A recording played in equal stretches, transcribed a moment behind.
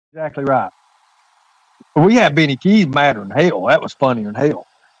Exactly right. We had Benny Keys madder than hell. That was funnier than hell.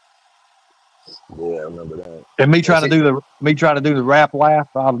 Yeah, I remember that. And And see, me trying to do the rap laugh,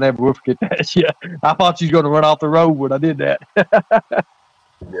 I'll never will forget that shit. I thought you was gonna run off the road when I did that.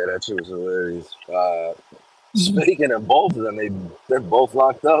 yeah, that shit was hilarious. Speaking of both of them, they're both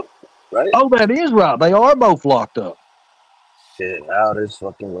locked up, right? Oh, that is right. They are both locked up. Shit, how this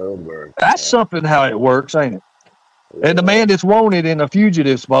fucking world works, That's man. something how it works, ain't it? And the Yeah, man that's wanted in a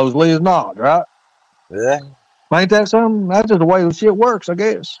fugitive supposedly is not, right? yeah. Ain't that something? That's just the way the shit works, I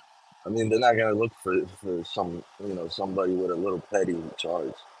guess. I mean, they're not gonna look for some, somebody with a little petty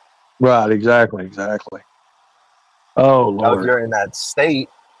charge. Right, exactly, exactly. Oh Now, if Lord. you're in that state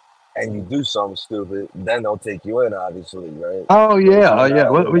and you do something stupid, then they'll take you in, obviously, right? Oh But if yeah, you're yeah.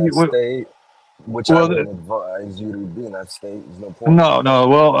 not in that state, which I Well, wouldn't advise you to be in that state, there's no point. no, no.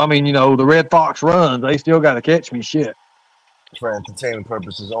 Well, I mean, the Red Fox runs. They still got to catch me. Shit. For entertainment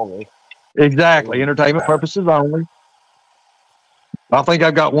purposes only. Exactly. Mm. Entertainment purposes only. I think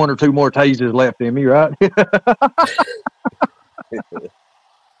I've got one or two more tasers left in me, right?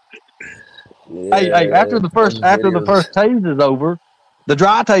 Hey, Yeah, them after the videos. first tase is over, the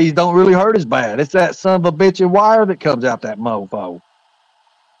dry tase don't really hurt as bad. It's that son of a bitch of wire that comes out that mofo.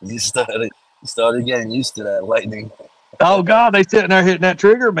 You started, you started getting used to that lightning. Oh God, they sitting there hitting that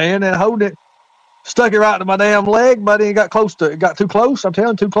trigger, man, and holding it, stuck it right to my damn leg, buddy. It got too close. I'm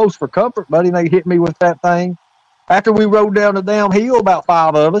telling you, too close for comfort, buddy. And they hit me with that thing. After we rode down the damn hill, about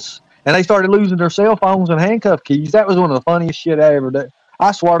five of us, and they started losing their cell phones and handcuff keys. That was one of the funniest shit I ever did.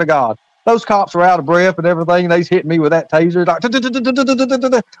 I swear to God. Those cops were out of breath and everything, and they hit me with that taser.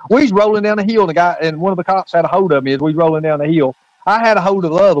 Like, we was rolling down the hill, and the guy and one of the cops had a hold of me as we was rolling down the hill. I had a hold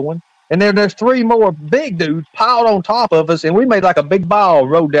of the other one, and then there's three more big dudes piled on top of us, and we made like a big ball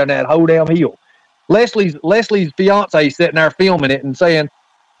rode down that whole damn hill. Leslie's fiance sitting there filming it and saying,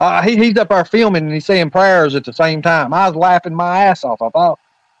 he's up there filming and he's saying prayers at the same time. I was laughing my ass off. I thought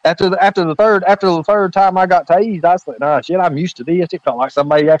after the third time I got tased, I said, "Nah, shit, I'm used to this." It felt like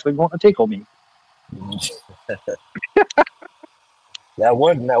somebody actually wanting to tickle me. That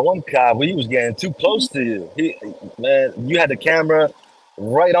one cop, he was getting too close to you. Man, you had the camera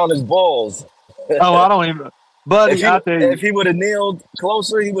right on his balls. Oh, I don't even, If buddy. he I tell if you, he would have kneeled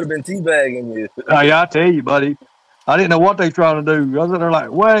closer, he would have been teabagging you. hey, I tell you, buddy. I didn't know what they trying to do. I was there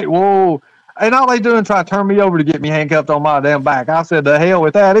like, wait, whoa. And all they doing trying to turn me over to get me handcuffed on my damn back. I said, the hell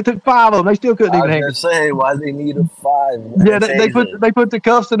with that. It took five of them. They still couldn't I even was gonna handcuff. say, why they need a five and a Yeah, taser? they put the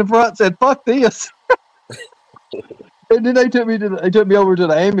cuffs in the front. And said, "Fuck this." And then they took me over to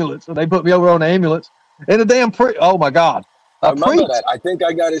the ambulance, and they put me over on the ambulance. And the damn oh my God, I a remember that. priest, I think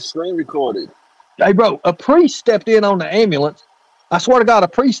I got his screen recorded. hey bro, a priest stepped in on the ambulance. I swear to God, a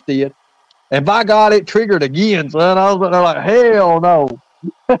priest did, and by God, it triggered again, son. I was there like, hell no.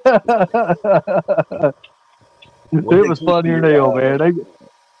 Would It they was keep funnier you than hell, man.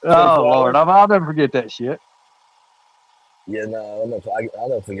 24 Oh Lord, hours? I'll never forget that shit. Yeah, no, I'll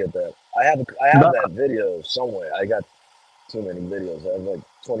never forget that. I have that video somewhere. I got too many videos. I have like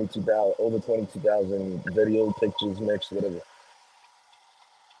 22,000, over 22,000 video pictures mixed, whatever.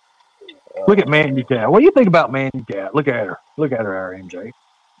 Look at Uh, Mandy Cat. What do you think about Mandy Cat? Look at her. Look at her, MJ.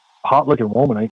 Hot looking woman, ain't